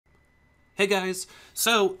Hey guys!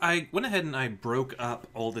 So I went ahead and I broke up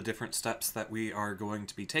all the different steps that we are going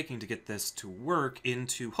to be taking to get this to work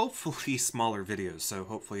into hopefully smaller videos. So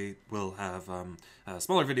hopefully we'll have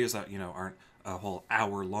smaller videos that, aren't a whole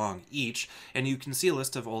hour long each. And you can see a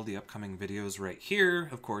list of all the upcoming videos right here.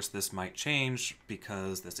 Of course, this might change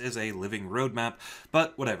because this is a living roadmap,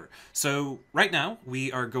 but whatever. So right now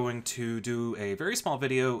we are going to do a very small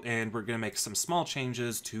video and we're going to make some small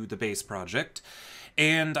changes to the base project.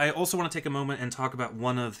 And I also want to take a moment and talk about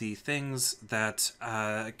one of the things that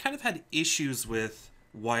kind of had issues with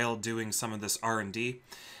while doing some of this R&D.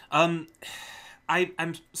 I'm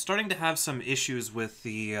starting to have some issues with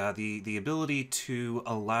the ability to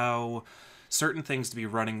allow certain things to be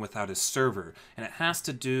running without a server, and it has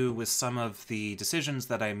to do with some of the decisions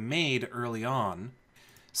that I made early on,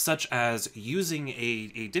 such as using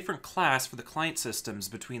a different class for the client systems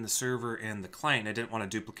between the server and the client. I didn't want to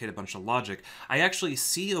duplicate a bunch of logic. I actually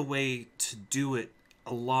see a way to do it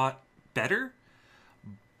a lot better,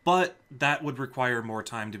 but that would require more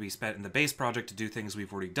time to be spent in the base project to do things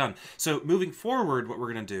we've already done. So moving forward, what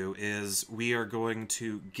we're going to do is we are going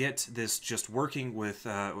to get this just working with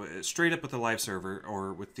straight up with the live server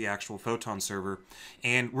or with the actual Photon server,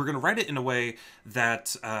 and we're going to write it in a way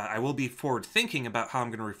that I will be forward thinking about how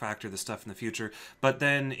I'm going to refactor this stuff in the future. But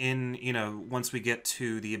then once we get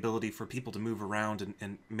to the ability for people to move around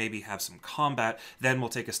and maybe have some combat, then we'll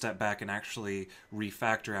take a step back and actually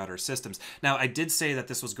refactor out our systems. Now, I did say that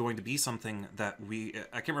this was going to be something that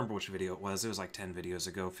I can't remember which video it was like 10 videos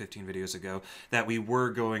ago, 15 videos ago, that we were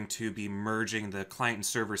going to be merging the client and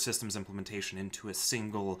server systems implementation into a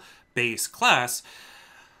single base class,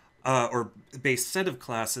 or base set of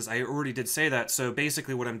classes. I already did say that, so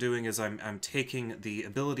basically what I'm doing is I'm taking the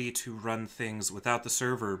ability to run things without the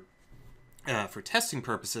server for testing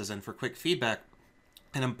purposes and for quick feedback,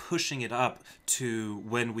 and I'm pushing it up to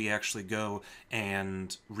when we actually go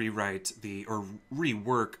and rework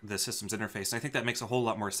the systems interface. And I think that makes a whole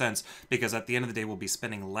lot more sense, because at the end of the day, we'll be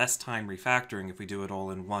spending less time refactoring if we do it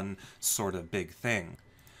all in one sort of big thing.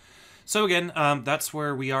 So again, that's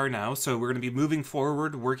where we are now. So we're going to be moving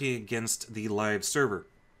forward, working against the live server.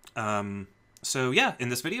 So yeah, in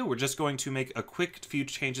this video, we're just going to make a quick few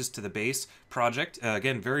changes to the base project.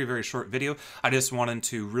 Again, very, very short video. I just wanted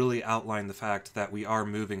to really outline the fact that we are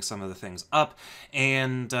moving some of the things up,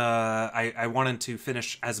 and I wanted to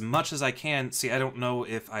finish as much as I can. See, I don't know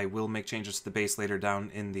if I will make changes to the base later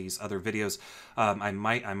down in these other videos. I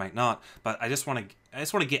might not, but I just want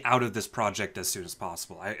to get out of this project as soon as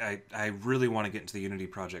possible. I really want to get into the Unity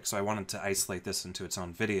project, so I wanted to isolate this into its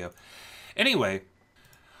own video. Anyway,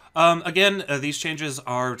 again, these changes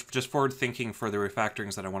are just forward-thinking for the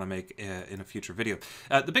refactorings that I want to make in a future video.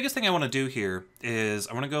 The biggest thing I want to do here is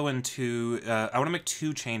I want to go into, I want to make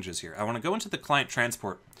two changes here. I want to go into the client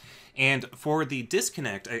transport. And for the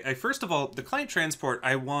disconnect, first of all, the client transport,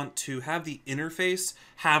 I want to have the interface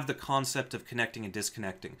have the concept of connecting and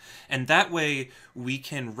disconnecting. And that way we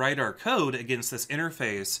can write our code against this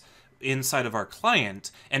interface inside of our client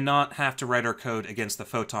and not have to write our code against the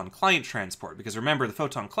Photon client transport. Because remember, the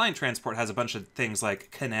Photon client transport has a bunch of things like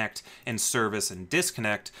connect and service and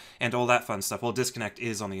disconnect and all that fun stuff. Well, disconnect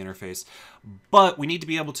is on the interface. But we need to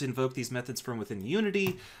be able to invoke these methods from within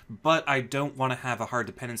Unity, but I don't want to have a hard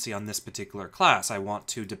dependency on this particular class. I want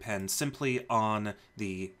to depend simply on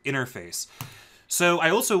the interface. So I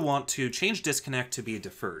also want to change disconnect to be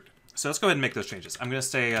deferred. So let's go ahead and make those changes. I'm going to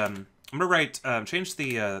say, I'm going to change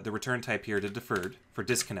the return type here to deferred for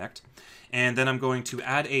disconnect, and then I'm going to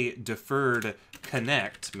add a deferred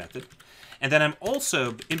connect method, and then I'm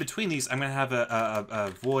also, in between these, I'm going to have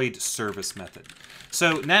a void service method.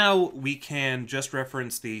 So now we can just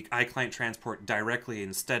reference the IClientTransport directly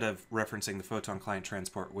instead of referencing the Photon client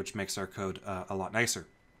transport, which makes our code a lot nicer.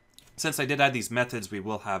 Since I did add these methods, we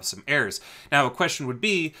will have some errors. Now, a question would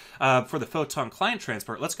be, for the Photon client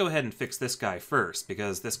transport, let's go ahead and fix this guy first,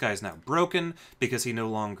 because this guy is now broken, because he no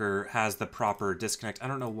longer has the proper disconnect. I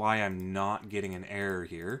don't know why I'm not getting an error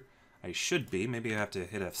here. I should be. Maybe I have to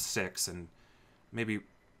hit F6, and maybe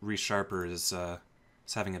ReSharper is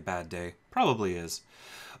having a bad day. Probably is.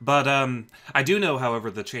 But I do know, however,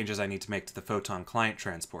 the changes I need to make to the Photon client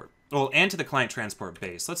transport. Well, and to the client transport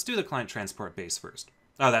base. Let's do the client transport base first.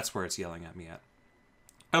 Oh, that's where it's yelling at me at.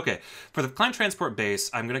 Okay, for the client transport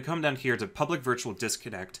base, I'm going to come down here to public virtual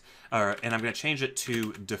disconnect, and I'm going to change it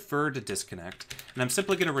to deferred disconnect, and I'm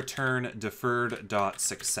simply going to return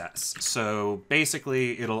deferred.success. So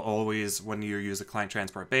basically, it'll always, when you use the client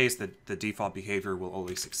transport base, the default behavior will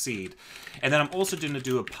always succeed. And then I'm also going to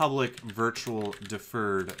do a public virtual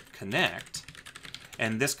deferred connect,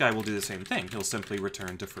 and this guy will do the same thing. He'll simply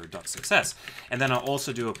return deferred.success. And then I'll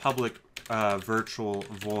also do a public virtual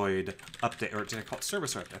void update, or did I call it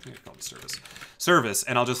service? Or I think I called it service,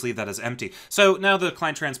 and I'll just leave that as empty. So now the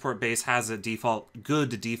client transport base has a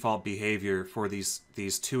good default behavior for these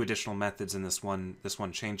two additional methods in this one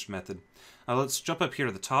changed method. Let's jump up here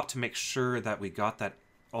to the top to make sure that we got that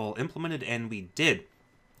all implemented, and we did.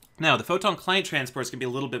 Now the Photon client transport is going to be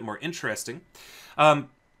a little bit more interesting.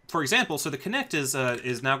 For example, so the connect is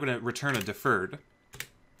now going to return a deferred.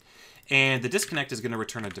 And the disconnect is going to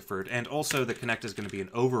return a deferred, and also the connect is going to be an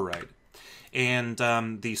override. And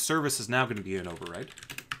the service is now going to be an override.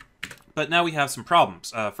 But now we have some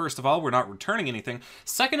problems. First of all, we're not returning anything.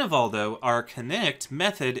 Second of all, though, our connect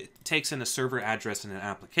method takes in a server address in an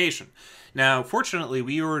application. Now, fortunately,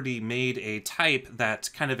 we already made a type that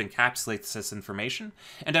kind of encapsulates this information,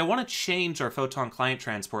 and I want to change our Photon client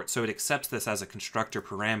transport so it accepts this as a constructor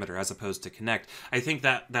parameter as opposed to connect. I think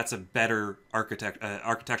that's a better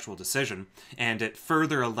architectural decision, and it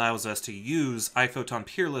further allows us to use iPhoton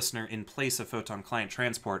peer listener in place of Photon client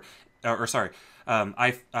transport,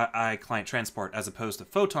 IClientTransport as opposed to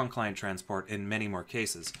Photon client transport in many more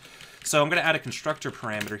cases. So I'm going to add a constructor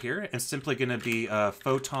parameter here. It's simply going to be a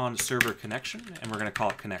Photon server connection, and we're going to call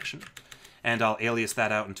it connection. And I'll alias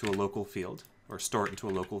that out into a local field, or store it into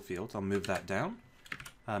a local field. I'll move that down.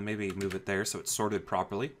 Maybe move it there so it's sorted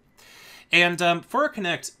properly. And for a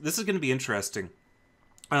connect, this is going to be interesting.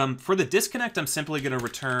 For the disconnect, I'm simply going to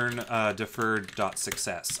return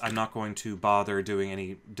deferred.success. I'm not going to bother doing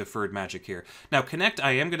any deferred magic here. Now, connect,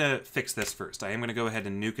 I am going to fix this first. I am going to go ahead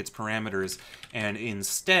and nuke its parameters and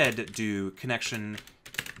instead do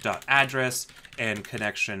connection.address and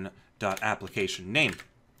connection.application name.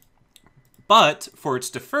 But for its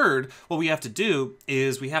deferred, what we have to do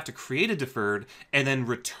is we have to create a deferred and then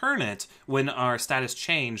return it when our status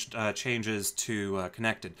changes to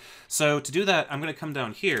connected. So to do that, I'm going to come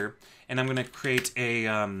down here and I'm going to create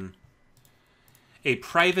a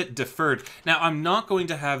private deferred. Now, I'm not going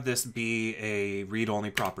to have this be a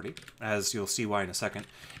read-only property, as you'll see why in a second,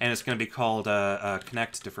 and it's going to be called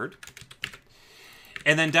connect deferred.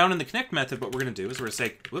 And then down in the connect method, what we're going to do is we're going to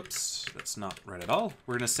say, whoops, that's not right at all.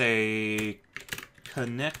 We're going to say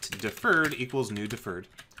connect deferred equals new deferred.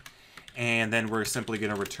 And then we're simply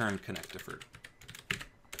going to return connect deferred.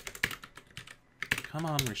 Come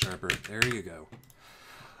on, ReSharper. There you go.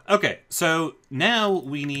 Okay, so now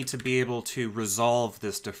we need to be able to resolve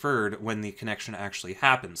this deferred when the connection actually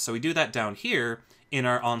happens. So we do that down here in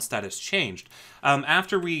our onStatusChanged.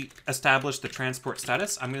 After we establish the transport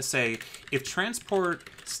status, I'm going to say if transport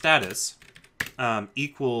status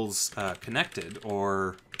equals connected,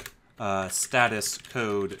 or status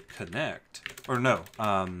code connect, or no,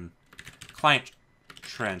 client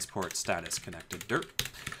transport status connected, dirt.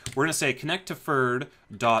 We're going to say connect deferred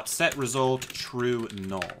dot set result true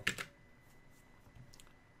null.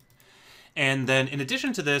 And then in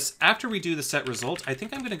addition to this, after we do the set result, I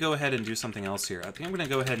think I'm going to go ahead and do something else here. I think I'm going to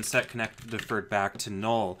go ahead and set connect deferred back to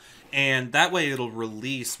null. And that way it'll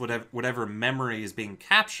release whatever memory is being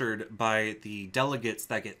captured by the delegates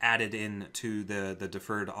that get added in to the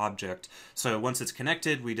deferred object. So once it's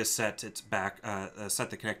connected, we just set it back,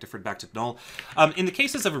 set the connect deferred back to null. In the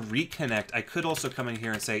cases of a reconnect, I could also come in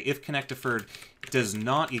here and say if connect deferred does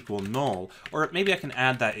not equal null, or maybe I can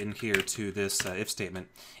add that in here to this if statement.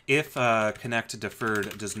 If connect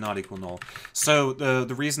deferred does not equal null. So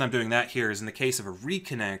the reason I'm doing that here is in the case of a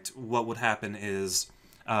reconnect, what would happen is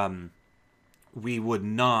we would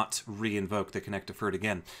not re-invoke the connect deferred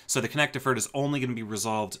again. So the connect deferred is only going to be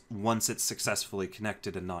resolved once it's successfully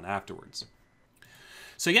connected and not afterwards.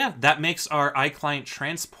 So yeah, that makes our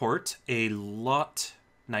IClientTransport a lot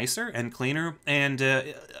nicer and cleaner, and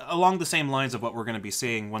along the same lines of what we're going to be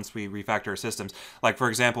seeing once we refactor our systems. Like, for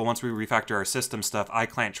example, once we refactor our system stuff,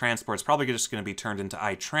 IClientTransport is probably just going to be turned into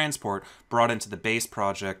iTransport, brought into the base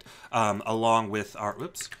project, along with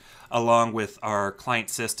our client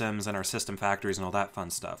systems and our system factories and all that fun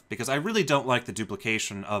stuff. Because I really don't like the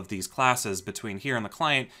duplication of these classes between here on the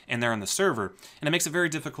client and there on the server, and it makes it very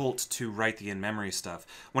difficult to write the in-memory stuff.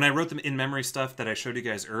 When I wrote the in-memory stuff that I showed you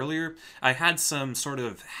guys earlier, I had some sort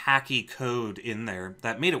of hacky code in there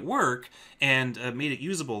that made it work and made it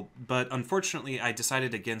usable, but unfortunately I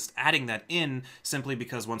decided against adding that in simply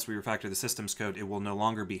because once we refactor the systems code, it will no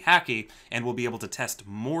longer be hacky, and we'll be able to test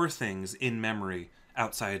more things in memory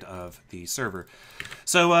outside of the server.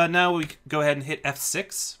 So now we go ahead and hit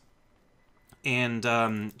F6, and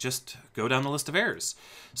just go down the list of errors.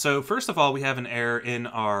 So first of all, we have an error in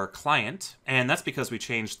our client, and that's because we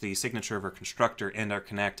changed the signature of our constructor and our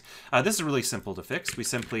connect. This is really simple to fix. We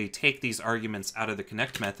simply take these arguments out of the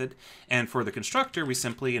connect method, and for the constructor, we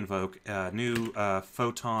simply invoke a new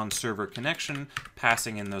Photon server connection,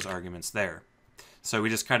 passing in those arguments there. So we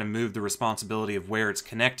just kind of move the responsibility of where it's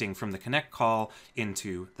connecting from the connect call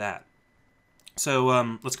into that.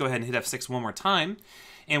 So let's go ahead and hit F6 one more time.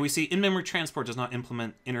 And we see in-memory transport does not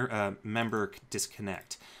implement member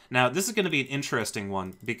disconnect. Now, this is going to be an interesting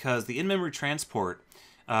one because the in-memory transport,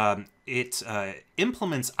 it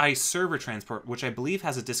implements IClientTransport, which I believe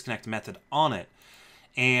has a disconnect method on it.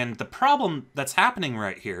 And the problem that's happening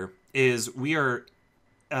right here is we are,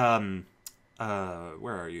 where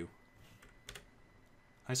are you?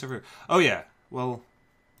 iServer. Oh yeah, well,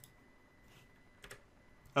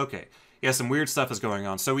 okay. Yeah, some weird stuff is going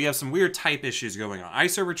on. So we have some weird type issues going on.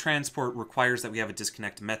 IClientTransport requires that we have a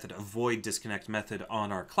disconnect method, a void disconnect method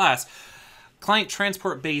on our class. Client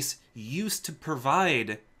transport base used to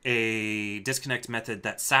provide a disconnect method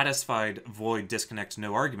that satisfied void disconnect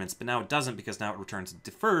no arguments, but now it doesn't because now it returns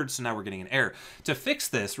deferred, so now we're getting an error. To fix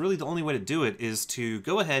this, really the only way to do it is to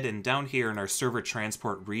go ahead and down here in our server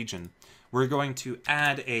transport region, we're going to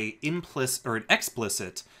add a implicit or an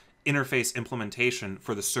explicit interface implementation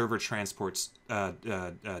for the server transport's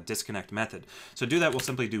disconnect method. So to do that, we'll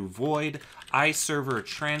simply do void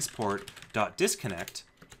iServerTransport.disconnect,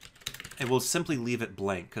 and we'll simply leave it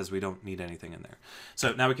blank because we don't need anything in there.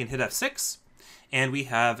 So now we can hit F6, and we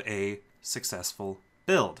have a successful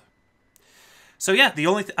build. So yeah, the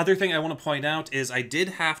only other thing I want to point out is I did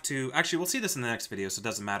have to, actually we'll see this in the next video so it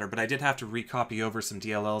doesn't matter, but I did have to recopy over some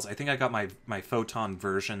DLLs. I think I got my Photon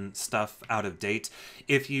version stuff out of date.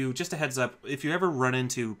 If you, just a heads up, if you ever run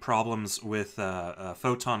into problems with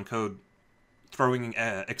Photon code throwing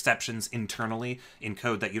exceptions internally in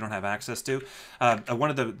code that you don't have access to. One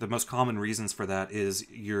of the most common reasons for that is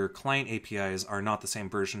your client APIs are not the same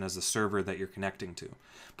version as the server that you're connecting to.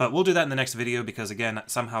 But we'll do that in the next video because, again,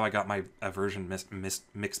 somehow I got my version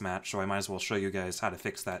mix match, so I might as well show you guys how to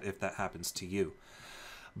fix that if that happens to you.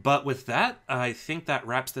 But with that, I think that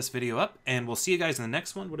wraps this video up, and we'll see you guys in the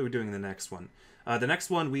next one. What are we doing in the next one? The next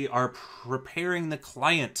one, we are preparing the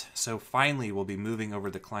client. So finally, we'll be moving over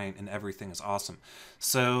the client, and everything is awesome.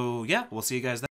 So yeah, we'll see you guys then.